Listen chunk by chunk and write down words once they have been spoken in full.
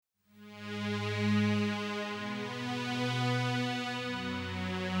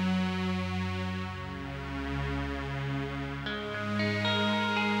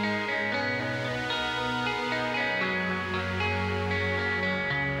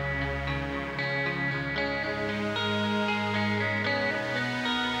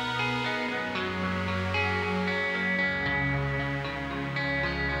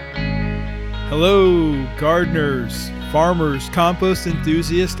Hello, gardeners, farmers, compost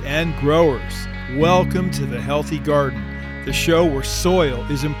enthusiasts, and growers. Welcome to The Healthy Garden, the show where soil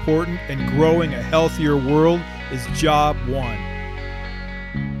is important and growing a healthier world is job one.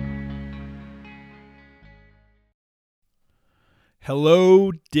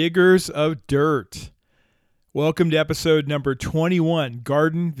 Hello, diggers of dirt. Welcome to episode number 21,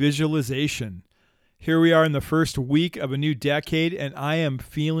 Garden Visualization. Here we are in the first week of a new decade, and I am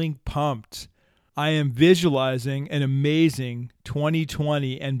feeling pumped. I am visualizing an amazing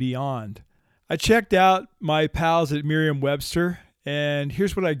 2020 and beyond. I checked out my pals at Merriam-Webster, and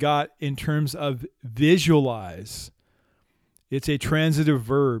here's what I got in terms of visualize. It's a transitive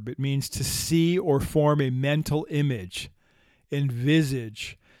verb. It means to see or form a mental image.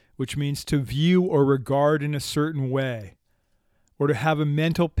 Envisage, which means to view or regard in a certain way, or to have a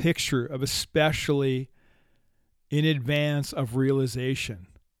mental picture of, especially in advance of realization.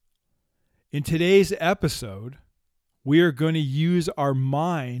 In today's episode, we are going to use our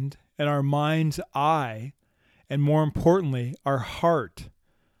mind and our mind's eye, and more importantly, our heart,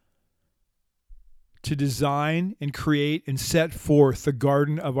 to design and create and set forth the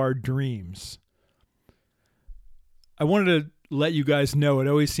garden of our dreams. I wanted to let you guys know, it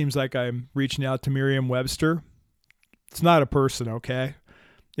always seems like I'm reaching out to Merriam-Webster. It's not a person, okay?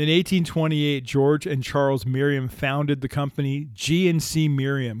 In 1828, George and Charles Merriam founded the company G&C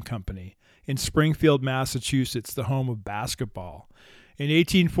Merriam Company in Springfield, Massachusetts, the home of basketball. In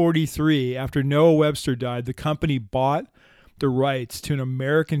 1843, after Noah Webster died, the company bought the rights to an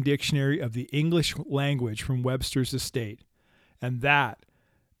American dictionary of the English language from Webster's estate. And that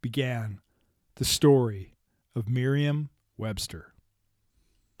began the story of Merriam-Webster.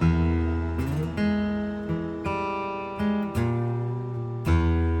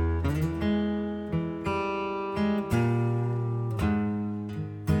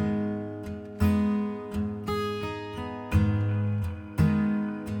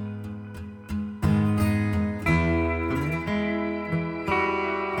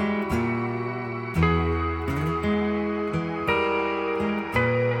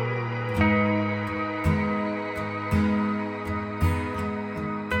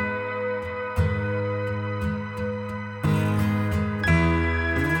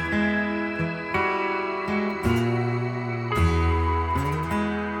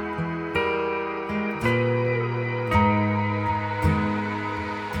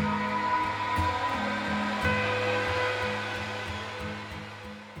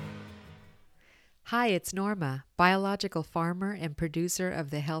 Hi, it's Norma, biological farmer and producer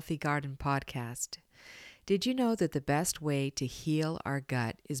of the Healthy Garden podcast. Did you know that the best way to heal our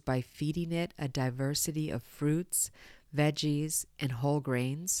gut is by feeding it a diversity of fruits, veggies, and whole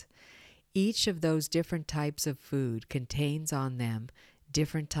grains? Each of those different types of food contains on them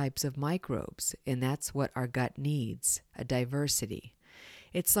different types of microbes, and that's what our gut needs, a diversity.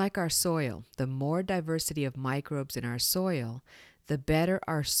 It's like our soil. The more diversity of microbes in our soil, the better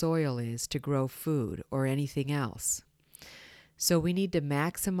our soil is to grow food or anything else. So we need to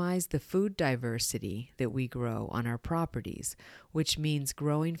maximize the food diversity that we grow on our properties, which means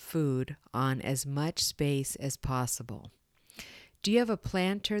growing food on as much space as possible. Do you have a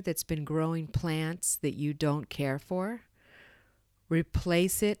planter that's been growing plants that you don't care for?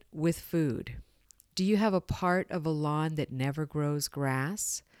 Replace it with food. Do you have a part of a lawn that never grows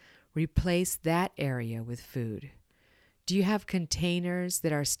grass? Replace that area with food. Do you have containers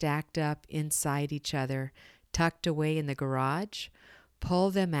that are stacked up inside each other, tucked away in the garage? Pull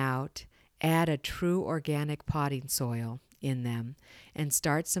them out, add a true organic potting soil in them, and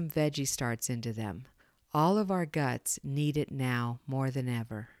start some veggie starts into them. All of our guts need it now more than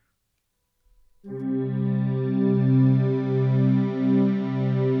ever.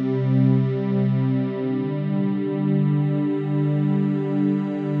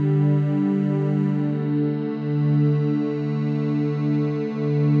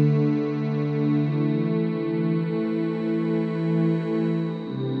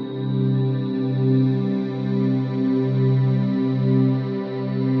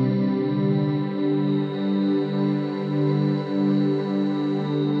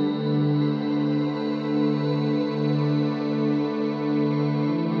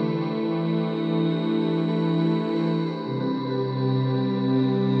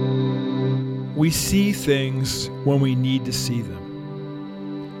 We see things when we need to see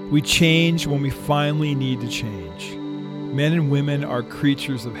them. We change when we finally need to change. Men and women are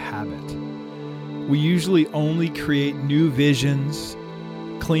creatures of habit. We usually only create new visions,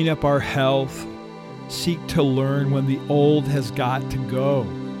 clean up our health, seek to learn when the old has got to go.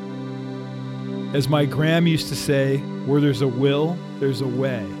 As my gram used to say, where there's a will, there's a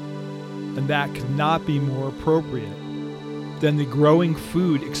way. and that could not be more appropriate than the growing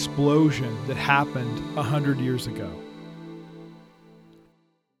food explosion that happened 100 years ago.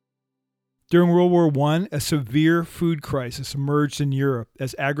 During World War I, a severe food crisis emerged in Europe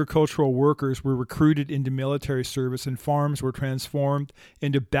as agricultural workers were recruited into military service and farms were transformed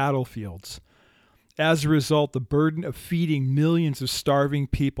into battlefields. As a result, the burden of feeding millions of starving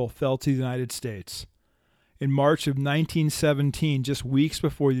people fell to the United States. In March of 1917, just weeks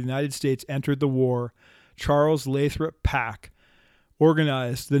before the United States entered the war, Charles Lathrop Pack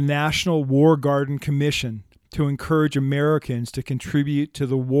organized the National War Garden Commission to encourage Americans to contribute to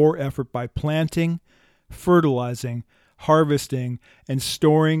the war effort by planting, fertilizing, harvesting, and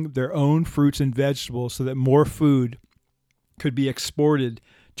storing their own fruits and vegetables so that more food could be exported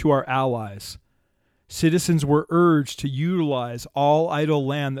to our allies. Citizens were urged to utilize all idle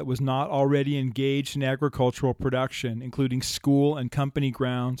land that was not already engaged in agricultural production, including school and company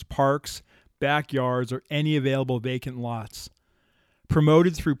grounds, parks, backyards, or any available vacant lots.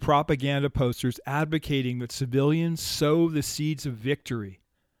 Promoted through propaganda posters advocating that civilians sow the seeds of victory.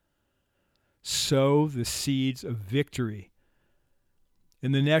 Sow the seeds of victory.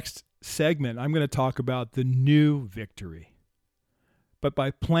 In the next segment, I'm going to talk about the new victory. But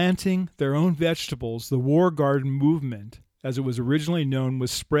by planting their own vegetables, the War Garden movement, as it was originally known,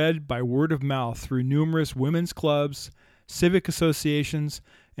 was spread by word of mouth through numerous women's clubs, civic associations,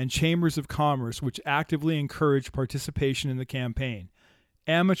 and chambers of commerce, which actively encouraged participation in the campaign.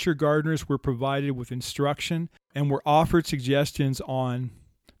 Amateur gardeners were provided with instruction and were offered suggestions on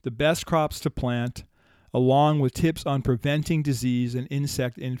the best crops to plant, along with tips on preventing disease and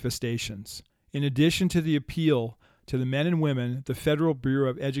insect infestations. In addition to the appeal to the men and women, the Federal Bureau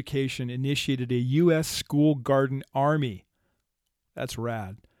of Education initiated a U.S. school garden army. That's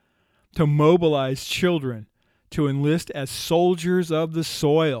rad. To mobilize children to enlist as soldiers of the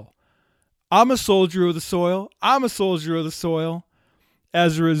soil. I'm a soldier of the soil. I'm a soldier of the soil.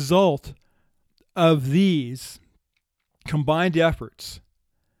 As a result of these combined efforts,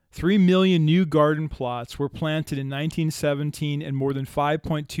 3 million new garden plots were planted in 1917 and more than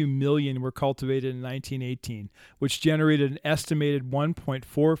 5.2 million were cultivated in 1918, which generated an estimated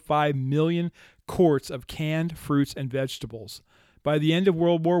 1.45 million quarts of canned fruits and vegetables. By the end of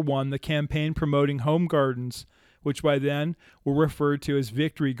World War I, the campaign promoting home gardens, which by then were referred to as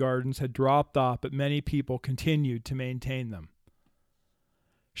victory gardens, had dropped off, but many people continued to maintain them.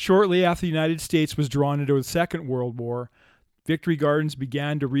 Shortly after the United States was drawn into the Second World War, victory gardens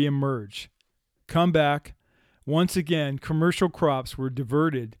began to reemerge. Come back. Once again, commercial crops were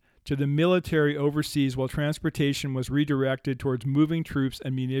diverted to the military overseas while transportation was redirected towards moving troops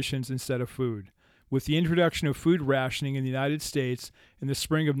and munitions instead of food. With the introduction of food rationing in the United States in the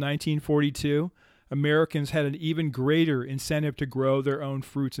spring of 1942, Americans had an even greater incentive to grow their own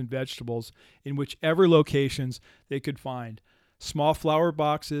fruits and vegetables in whichever locations they could find. Small flower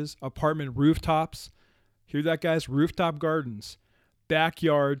boxes, apartment rooftops, hear that, guys? Rooftop gardens,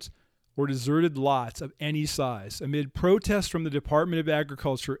 backyards, or deserted lots of any size. Amid protests from the Department of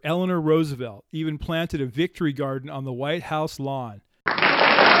Agriculture, Eleanor Roosevelt even planted a victory garden on the White House lawn.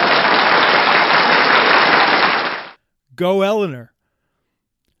 Go Eleanor!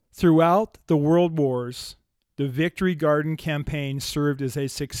 Throughout the World Wars, the Victory Garden campaign served as a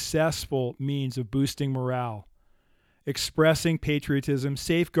successful means of boosting morale, expressing patriotism,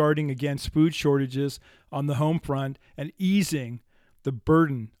 safeguarding against food shortages on the home front, and easing the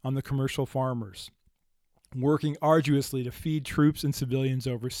burden on the commercial farmers, working arduously to feed troops and civilians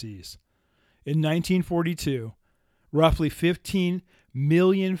overseas. In 1942, roughly 15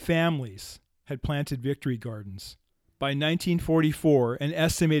 million families had planted victory gardens. By 1944, an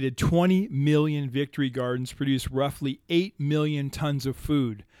estimated 20 million victory gardens produced roughly 8 million tons of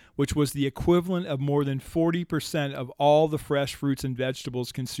food, which was the equivalent of more than 40% of all the fresh fruits and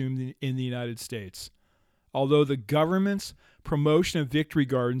vegetables consumed in the United States. Although the government's promotion of victory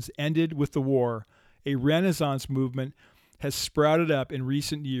gardens ended with the war, a renaissance movement has sprouted up in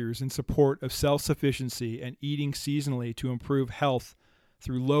recent years in support of self-sufficiency and eating seasonally to improve health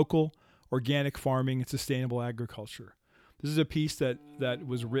through local, organic farming and sustainable agriculture. This is a piece that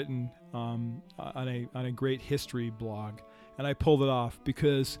was written on a great history blog, and I pulled it off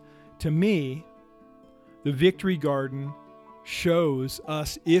because, to me, the Victory Garden shows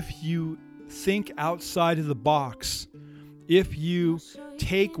us, if you think outside of the box, if you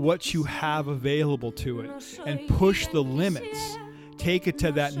take what you have available to it and push the limits, take it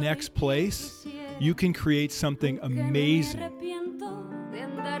to that next place, you can create something amazing.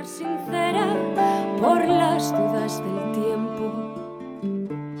 Sincera por las dudas del tiempo,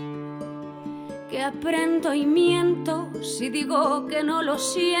 que aprendo y miento si digo que no lo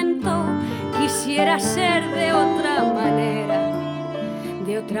siento, quisiera ser de otra manera y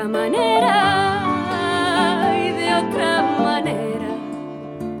de otra manera.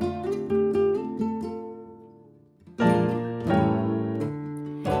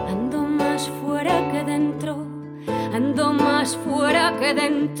 Ando más fuera que dentro, ando más fuera que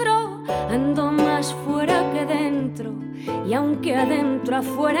dentro, ando más fuera que dentro. Y aunque adentro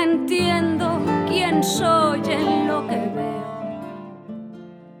afuera entiendo quién soy en lo que veo.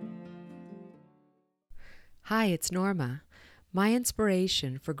 Hi, it's Norma. My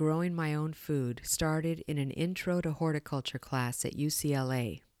inspiration for growing my own food started in an Intro to Horticulture class at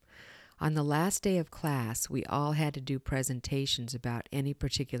UCLA. On the last day of class, we all had to do presentations about any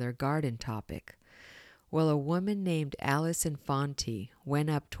particular garden topic. Well, a woman named Alice Infanti went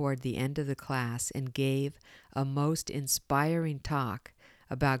up toward the end of the class and gave a most inspiring talk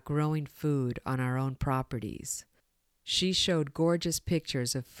about growing food on our own properties. She showed gorgeous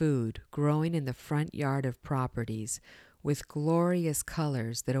pictures of food growing in the front yard of properties with glorious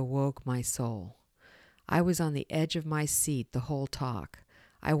colors that awoke my soul. I was on the edge of my seat the whole talk.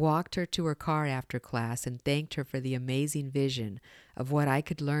 I walked her to her car after class and thanked her for the amazing vision of what I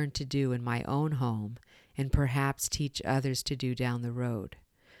could learn to do in my own home and perhaps teach others to do down the road.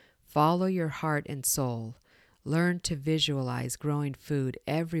 Follow your heart and soul. Learn to visualize growing food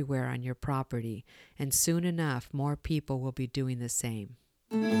everywhere on your property, and soon enough, more people will be doing the same.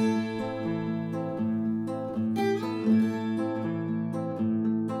 Dic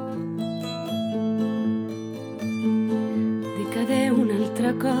adeu un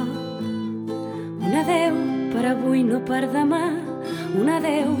altre cop, un adeu per avui no per demà, un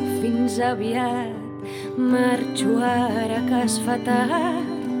adeu fins aviat. Marxo ara que es fa tard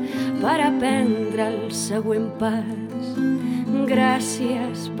per aprendre el següent pas.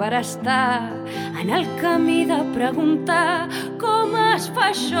 Gràcies per estar en el camí de preguntar com es fa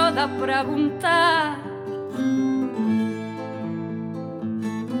això de preguntar.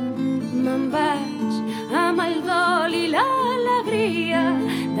 Me'n vaig amb el dol i l'alegria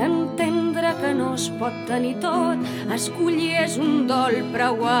d'entendre que no es pot tenir tot. Escollir és un dol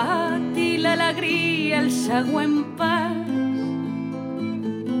preuat i l'alegria el següent pas.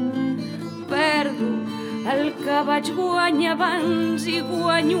 Perdo el que vaig guanyar abans i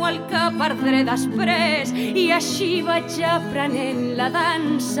guanyo el que perdré després, i així vaig aprenent la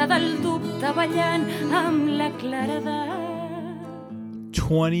dansa del dubte ballant amb la claredat.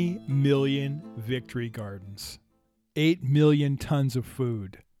 20 million victory gardens, 8 million tons of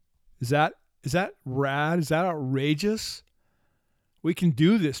food. Is that rad? Is that outrageous? We can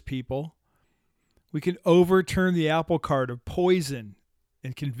do this, people. We can overturn the apple cart of poison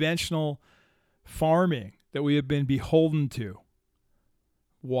and conventional farming that we have been beholden to.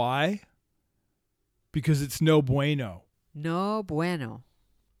 Why? Because it's no bueno. No bueno.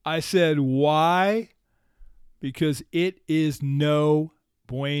 I said, why? Because it is no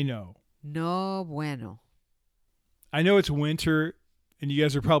bueno. No bueno. I know it's winter, and you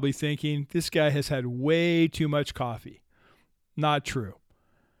guys are probably thinking, this guy has had way too much coffee. Not true.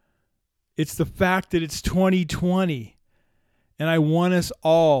 It's the fact that it's 2020, and I want us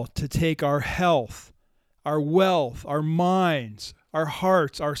all to take our health, our wealth, our minds, our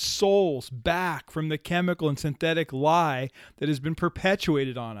hearts, our souls back from the chemical and synthetic lie that has been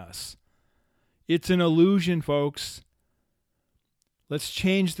perpetuated on us. It's an illusion, folks. Let's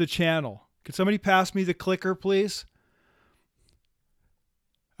change the channel. Could somebody pass me the clicker, please?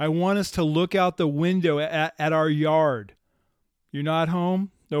 I want us to look out the window at our yard. You're not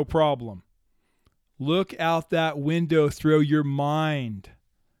home? No problem. Look out that window through your mind.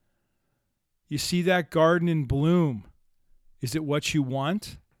 You see that garden in bloom. Is it what you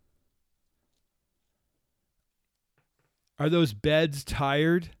want? Are those beds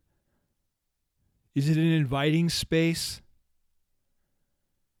tired? Is it an inviting space?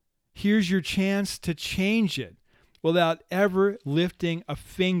 Here's your chance to change it without ever lifting a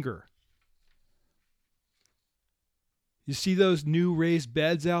finger. You see those new raised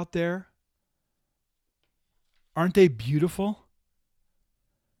beds out there? Aren't they beautiful?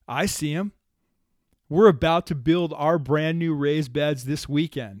 I see them. We're about to build our brand new raised beds this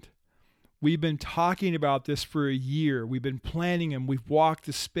weekend. We've been talking about this for a year. We've been planning them. We've walked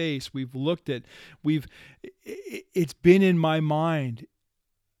the space. We've looked at, it's been in my mind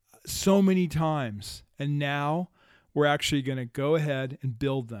so many times. And now we're actually going to go ahead and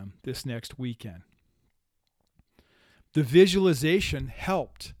build them this next weekend. The visualization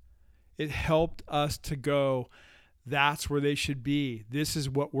helped. It helped us to go, that's where they should be. This is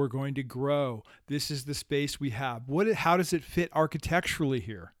what we're going to grow. This is the space we have. How does it fit architecturally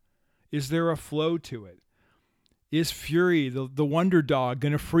here? Is there a flow to it? Is Fury, the wonder dog,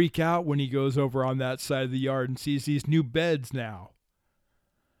 going to freak out when he goes over on that side of the yard and sees these new beds now?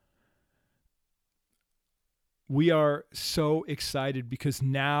 We are so excited because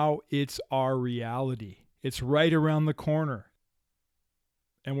now it's our reality. It's right around the corner.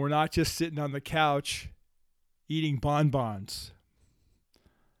 And we're not just sitting on the couch eating bonbons.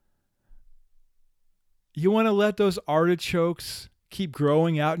 You want to let those artichokes keep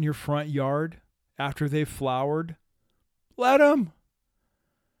growing out in your front yard after they've flowered? Let them.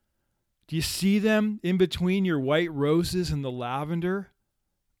 Do you see them in between your white roses and the lavender?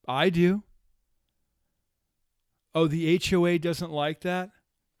 I do. Oh, the HOA doesn't like that?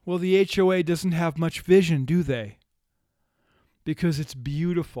 Well, the HOA doesn't have much vision, do they? Because it's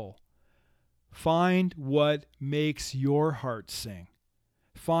beautiful. Find what makes your heart sing.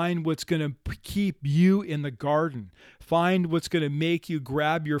 Find what's going to keep you in the garden. Find what's going to make you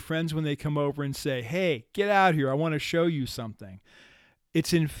grab your friends when they come over and say, hey, get out here. I want to show you something.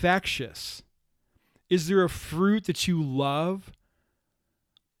 It's infectious. Is there a fruit that you love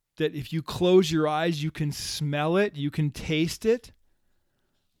that if you close your eyes, you can smell it, you can taste it?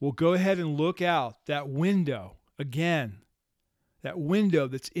 Well, go ahead and look out that window again. That window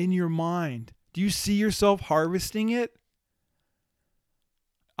that's in your mind. Do you see yourself harvesting it?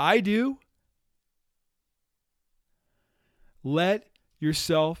 I do. Let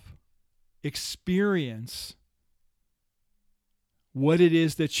yourself experience what it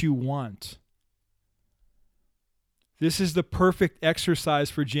is that you want. This is the perfect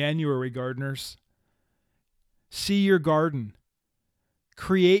exercise for January, gardeners. See your garden.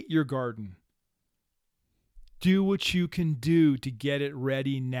 Create your garden. Do what you can do to get it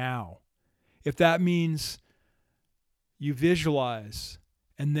ready now. If that means you visualize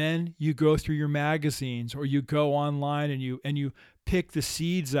and then you go through your magazines, or you go online and you pick the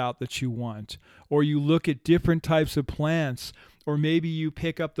seeds out that you want, or you look at different types of plants, or maybe you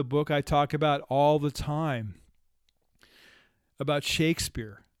pick up the book I talk about all the time about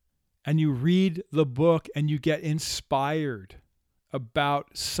Shakespeare, and you read the book and you get inspired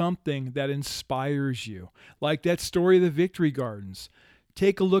about something that inspires you. Like that story of the Victory Gardens.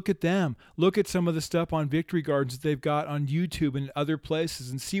 Take a look at them. Look at some of the stuff on Victory Gardens that they've got on YouTube and other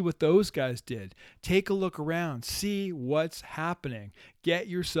places and see what those guys did. Take a look around. See what's happening. Get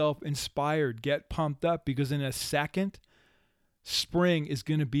yourself inspired. Get pumped up, because in a second, spring is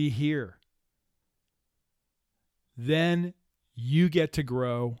going to be here. Then you get to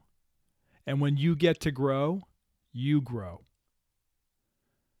grow. And when you get to grow, you grow.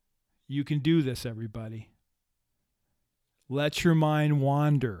 You can do this, everybody. Let your mind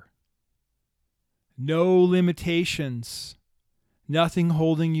wander. No limitations. Nothing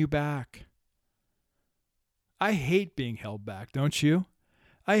holding you back. I hate being held back, don't you?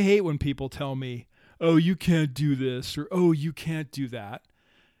 I hate when people tell me, oh, you can't do this, or oh, you can't do that.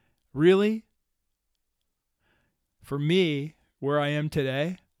 Really? For me, where I am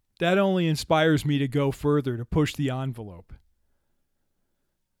today, that only inspires me to go further, to push the envelope.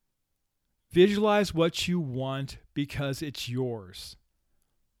 Visualize what you want because it's yours.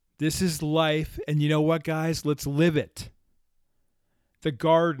 This is life, and you know what, guys? Let's live it. The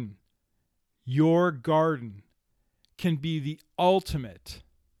garden, your garden, can be the ultimate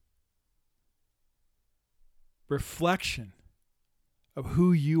reflection of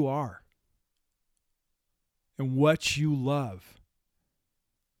who you are and what you love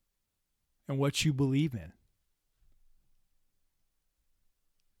and what you believe in.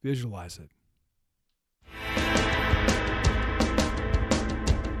 Visualize it.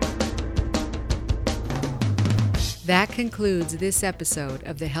 That concludes this episode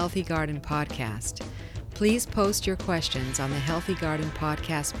of the Healthy Garden Podcast. Please post your questions on the Healthy Garden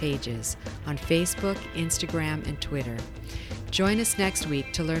Podcast pages on Facebook, Instagram, and Twitter. Join us next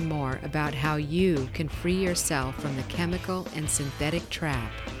week to learn more about how you can free yourself from the chemical and synthetic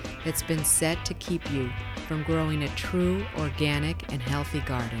trap that's been set to keep you from growing a true, organic, and healthy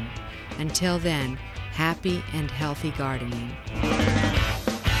garden. Until then, happy and healthy gardening.